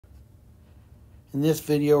In this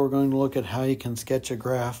video, we're going to look at how you can sketch a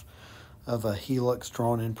graph of a helix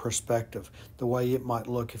drawn in perspective, the way it might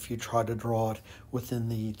look if you try to draw it within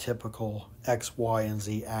the typical X, Y, and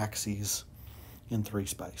Z axes in 3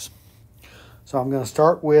 space. So I'm going to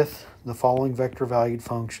start with the following vector valued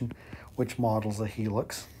function, which models a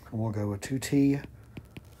helix. And we'll go with 2t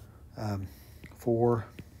for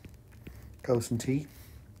cosine t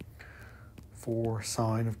for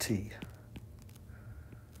sine of t.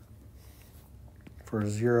 For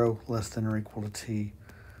 0 less than or equal to t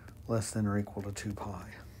less than or equal to 2 pi.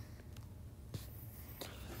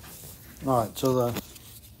 All right, so the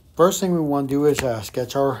first thing we want to do is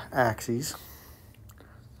sketch our axes.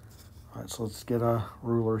 All right, so let's get a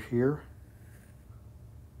ruler here.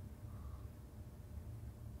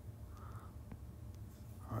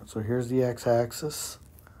 All right, so here's the x-axis.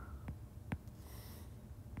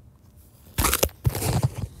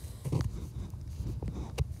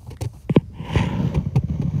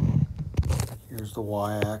 Here's the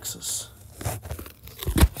y-axis.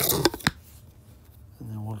 And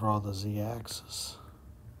then we'll draw the z-axis.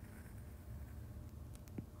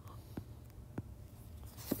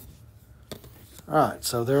 All right,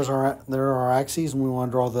 so there are our axes, and we want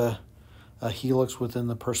to draw a helix within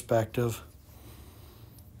the perspective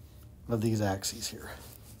of these axes here.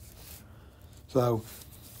 So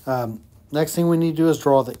next thing we need to do is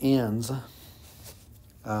draw the ends.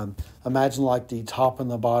 Imagine like the top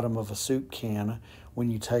and the bottom of a soup can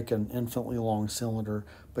when you take an infinitely long cylinder,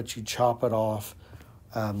 but you chop it off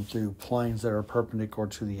through planes that are perpendicular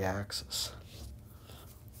to the axis.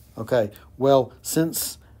 Okay, well,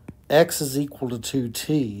 since x is equal to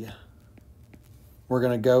 2t, we're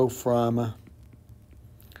going to go from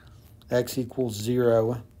x equals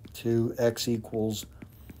 0 to x equals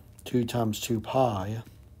 2 times 2 pi,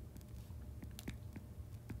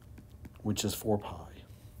 which is 4 pi.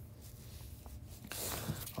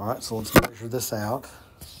 All right, so let's measure this out.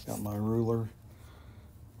 Got my ruler.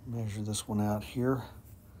 Measure this one out here.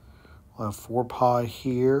 We'll have 4 pi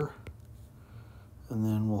here, and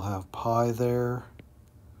then we'll have pi there,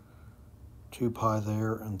 2 pi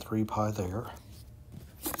there, and 3 pi there.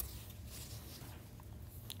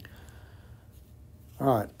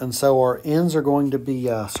 All right, and so our ends are going to be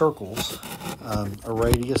circles, a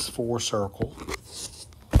radius 4 circle.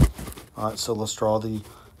 All right, so let's draw the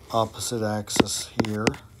opposite axis here.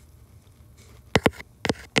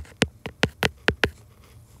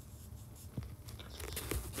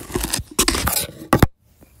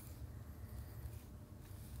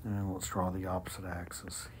 And let's draw the opposite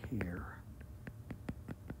axis here.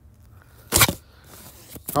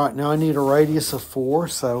 All right, now I need a radius of 4,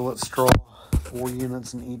 so let's draw 4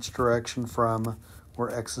 units in each direction from where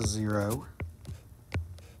x is 0.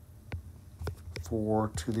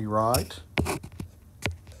 4 to the right,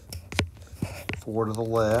 4 to the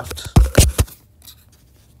left,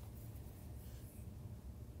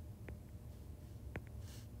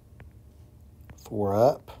 4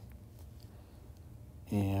 up,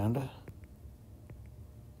 and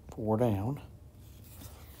 4 down.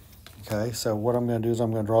 Okay, so what I'm going to do is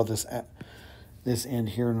I'm going to draw this end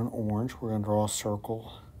here in an orange. We're going to draw a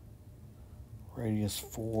circle, radius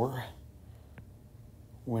 4,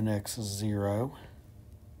 when x is 0.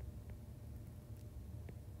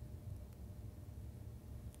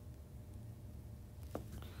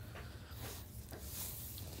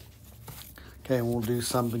 Okay, and we'll do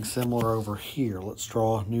something similar over here. Let's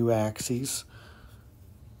draw new axes.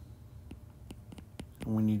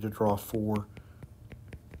 And we need to draw 4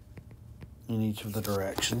 in each of the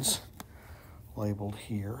directions, labeled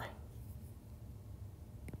here.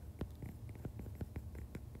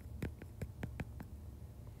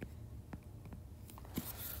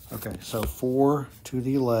 Okay, so 4 to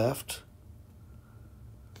the left,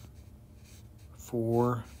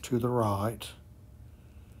 4 to the right.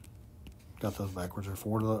 Got those backwards.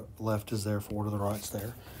 4 to the left is there, 4 to the right's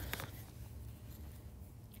there.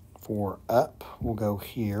 4 up will go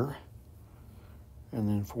here, and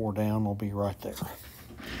then 4 down will be right there.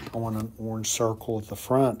 I want an orange circle at the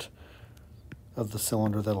front of the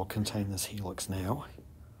cylinder that'll contain this helix now.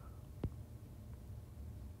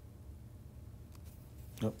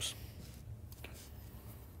 Oops.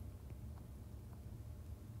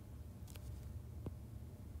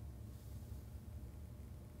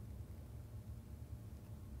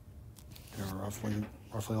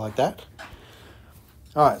 Roughly like that.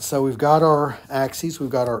 All right, so we've got our axes, we've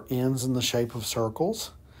got our ends in the shape of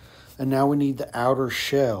circles, and now we need the outer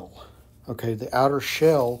shell. Okay, the outer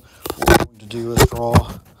shell, what we're going to do is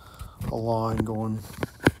draw a line going,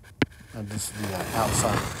 this is the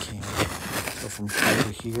outside of the can. So from here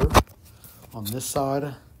to here, on this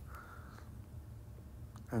side,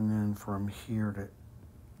 and then from here to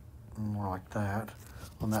more like that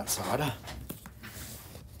on that side.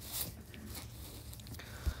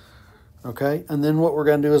 Okay, and then what we're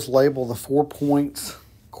going to do is label the 4 points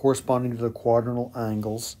corresponding to the quadrantal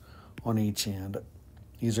angles on each end.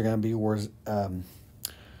 These are going to be where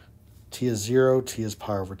t is 0, t is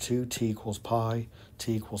pi over 2, t equals pi,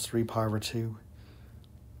 t equals 3 pi over 2,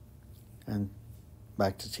 and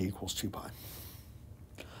back to t equals 2 pi.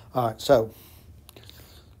 All right, so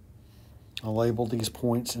I'll label these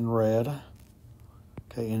points in red,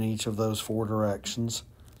 okay, in each of those 4 directions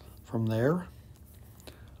from there,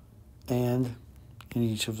 and in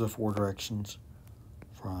each of the 4 directions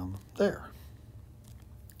from there.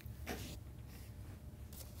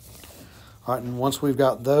 All right, and once we've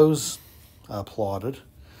got those plotted,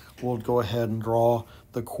 we'll go ahead and draw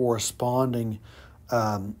the corresponding,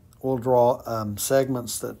 we'll draw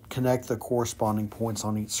segments that connect the corresponding points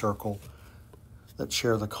on each circle that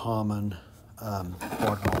share the common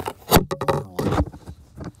quadrantal line.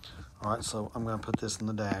 All right, so I'm going to put this in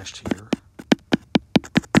the dashed here.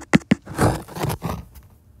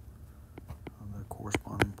 The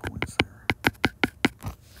corresponding points there.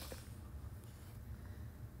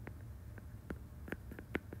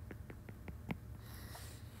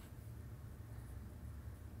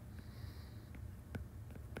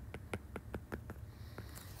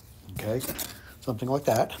 Okay, something like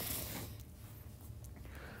that.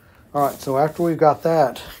 All right, so after we've got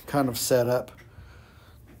that kind of set up,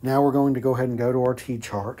 now we're going to go ahead and go to our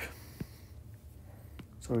t-chart.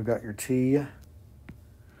 So we've got your t, we've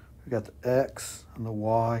got the x and the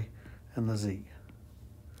y and the z.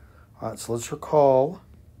 All right, so let's recall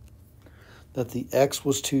that the x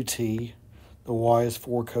was 2t, the y is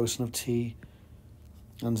 4 cosine of t,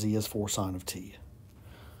 and z is 4 sine of t.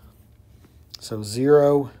 So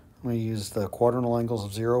 0, I'm going to use the quadrantal angles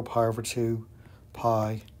of 0, pi over 2,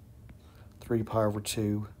 pi, 3 pi over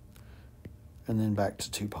 2, and then back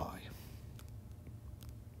to 2 pi.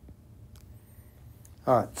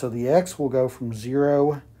 All right, so the x will go from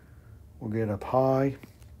 0, we'll get a pi,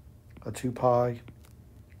 a 2 pi,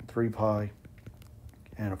 3 pi,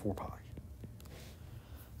 and a 4 pi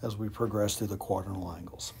as we progress through the quadrantal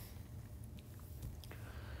angles.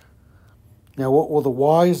 Now what will the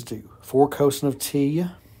y's do? 4 cosine of t,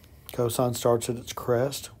 cosine starts at its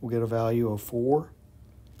crest, we'll get a value of 4.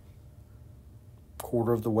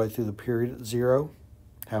 Quarter of the way through the period at 0.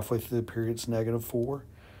 Halfway through the period it's negative 4.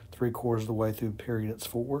 3/4 of the way through the period it's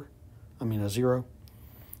 0.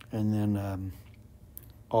 And then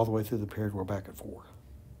all the way through the period we're back at 4.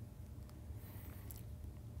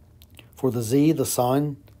 For the z, the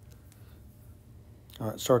sine,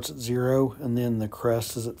 all right, starts at 0, and then the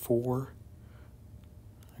crest is at 4.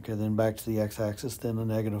 Okay, then back to the x-axis, then a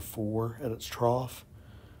negative 4 at its trough,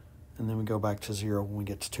 and then we go back to 0 when we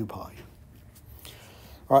get to 2 pi.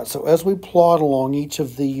 All right, so as we plot along each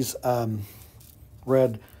of these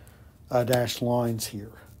red dashed lines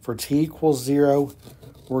here, for t equals 0,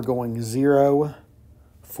 we're going 0,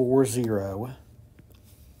 4, 0.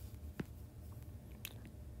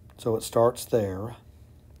 So it starts there.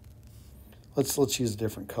 Let's use a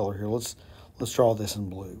different color here. Let's draw this in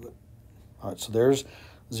blue. All right, so there's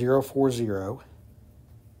 0, 4, 0.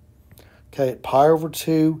 Okay, at pi over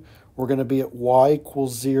 2, we're going to be at y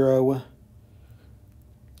equals 0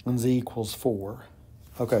 and z equals 4.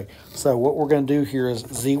 Okay, so what we're going to do here is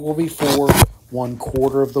z will be 4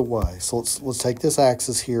 1/4 of the way. So let's take this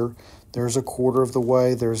axis here. There's a quarter of the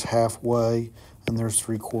way, there's halfway, and there's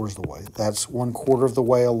 3/4 of the way. That's 1/4 of the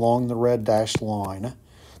way along the red dashed line.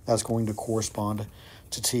 That's going to correspond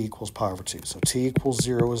to t equals pi over 2. So t equals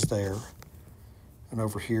 0 is there. And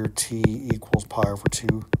over here, t equals pi over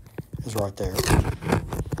 2 is right there.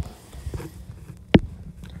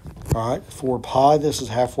 All right, for pi, this is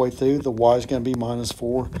halfway through. The y is going to be minus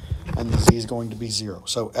 4, and the z is going to be 0.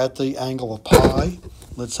 So at the angle of pi,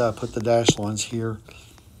 let's put the dashed lines here.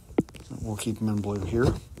 We'll keep them in blue here.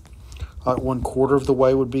 All right, 1/4 of the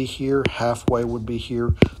way would be here. Halfway would be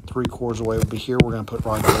here. 3/4 of the way would be here. We're going to put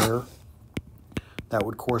right there. That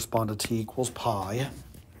would correspond to t equals pi.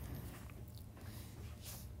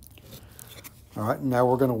 All right, now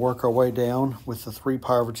we're going to work our way down with the 3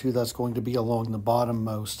 pi over 2. That's going to be along the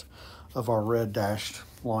bottommost of our red dashed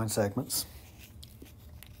line segments,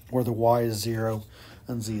 where the y is 0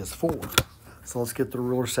 and z is 4. So let's get the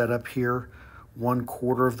ruler set up here.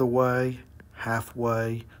 1/4 of the way,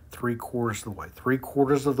 halfway, 3/4 of the way.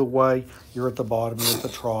 3/4 of the way, you're at the bottom, you're at the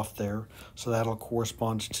trough there. So that'll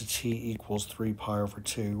correspond to t equals 3 pi over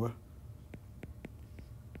 2.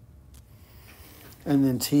 And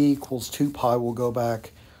then t equals 2 pi will go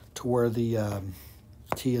back to where the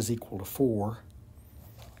t is equal to 4.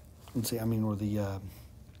 let's see, I mean where the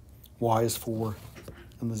y is 4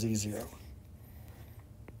 and the z 0.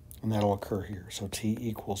 And that'll occur here. So t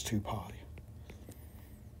equals 2 pi.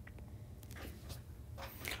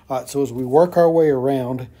 All right, so as we work our way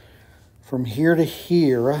around from here to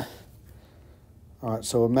here, all right,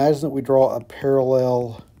 so imagine that we draw a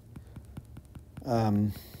parallel,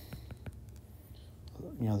 you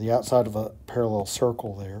know, the outside of a parallel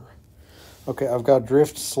circle there. Okay, I've got to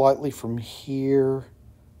drift slightly from here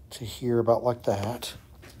to here, about like that.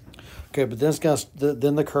 Okay, but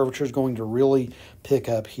then the curvature is going to really pick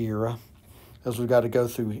up here, as we've got to go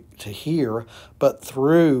through to here, but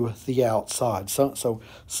through the outside. So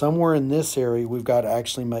somewhere in this area, we've got to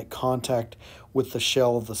actually make contact with the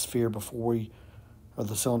shell of the sphere or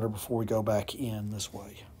the cylinder before we go back in this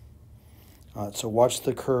way. All right, so watch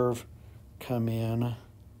the curve come in,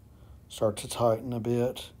 start to tighten a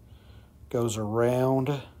bit, goes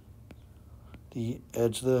around the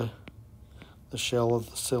edge of the shell of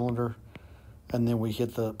the cylinder, and then we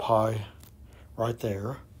hit the pi right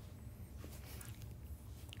there.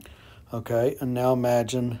 Okay, and now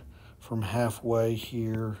imagine from halfway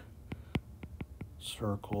here,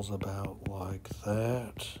 circles about like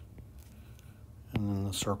that, and then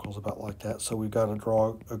the circles about like that. So we've got to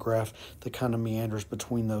draw a graph that kind of meanders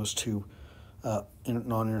between those two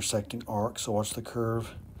non-intersecting arcs. So watch the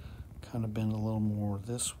curve kind of bend a little more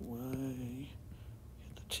this way.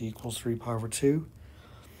 Hit the t equals 3 pi over 2.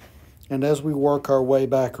 And as we work our way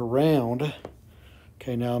back around,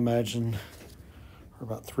 okay, now imagine we're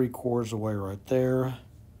about 3/4 away right there.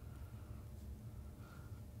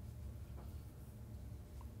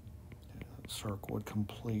 Okay, that circle would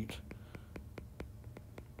complete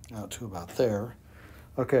out to about there.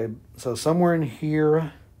 Okay, so somewhere in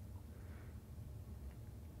here,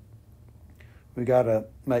 we got to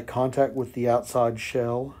make contact with the outside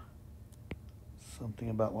shell. Something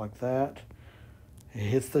about like that. It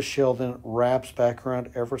hits the shell, then it wraps back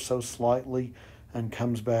around ever so slightly and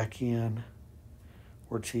comes back in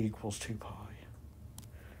where t equals 2 pi.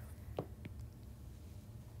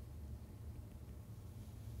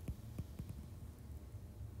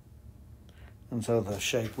 And so the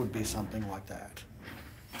shape would be something like that.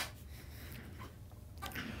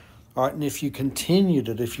 All right, and if you continued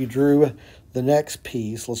it, if you drew the next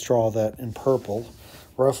piece, let's draw that in purple,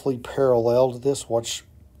 roughly parallel to this, watch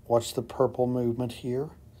the purple movement here.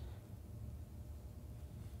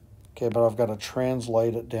 Okay, but I've got to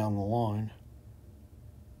translate it down the line.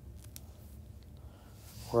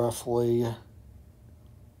 Roughly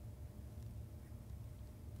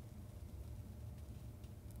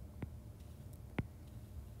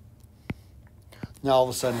now all of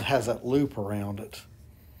a sudden it has that loop around it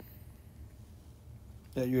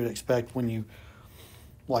that you would expect when you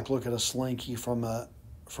like look at a slinky from a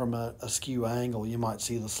skew angle. You might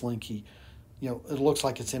see the slinky, you know, it looks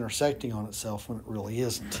like it's intersecting on itself when it really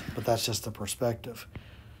isn't, but that's just the perspective.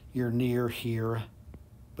 You're near here,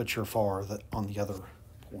 but you're far on the other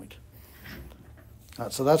point. All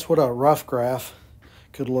right, so that's what a rough graph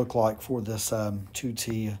could look like for this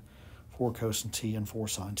 2t, 4 cosine t, and 4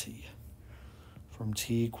 sine t. From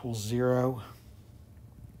t equals 0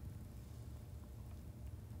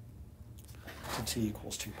 to t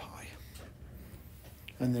equals 2 pi.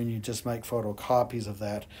 And then you just make photocopies of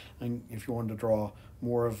that. And if you wanted to draw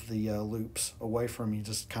more of the loops away from you,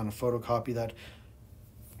 just kind of photocopy that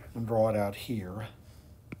and draw it out here,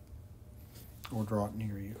 or draw it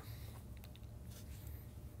near you.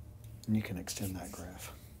 And you can extend that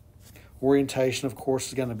graph. Orientation, of course,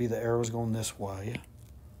 is going to be the arrows going this way.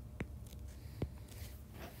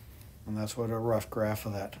 And that's what a rough graph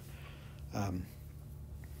of that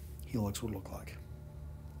helix would look like.